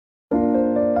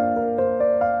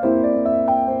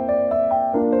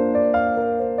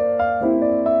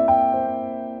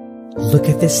Look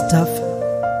at this stuff,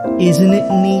 isn't it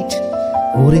neat?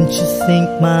 Wouldn't you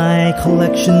think my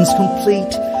collection's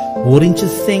complete? Wouldn't you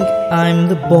think I'm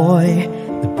the boy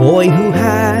who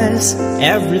has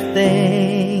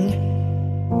everything?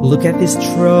 Look at this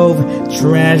trove,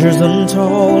 treasures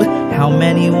untold. How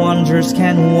many wonders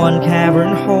can one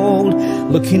cavern hold?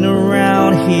 Looking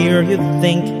around here you'd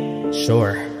think,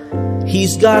 sure,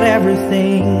 he's got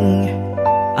everything.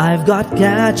 I've got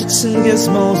gadgets and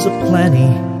gizmos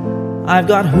aplenty. I've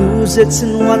got who's its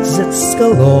and what's its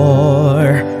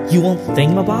galore. You won't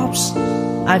think my bobs?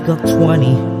 I've got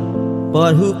 20,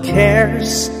 but who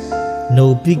cares?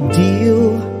 No big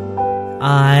deal.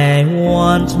 I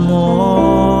want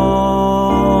more.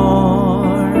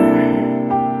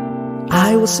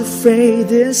 I was afraid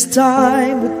this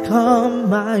time would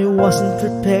come. I wasn't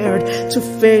prepared to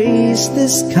face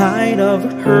this kind of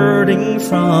hurting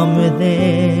from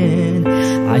within.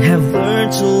 I have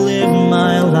learned to live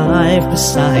my life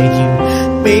beside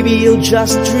you. Maybe you'll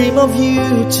just dream of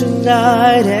you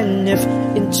tonight. And if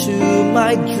into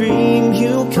my dream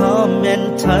you'll come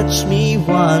and touch me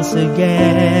once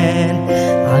again,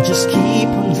 I'll just keep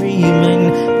on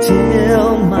dreaming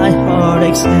till my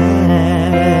heartaches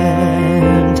end.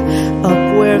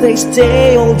 Up where they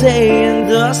stay all day in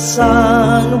the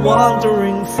sun,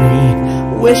 wandering free.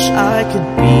 Wish I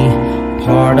could be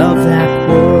part of that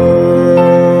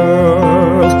world.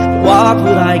 What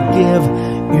would I give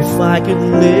if I could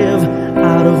live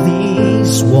out of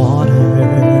these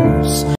waters?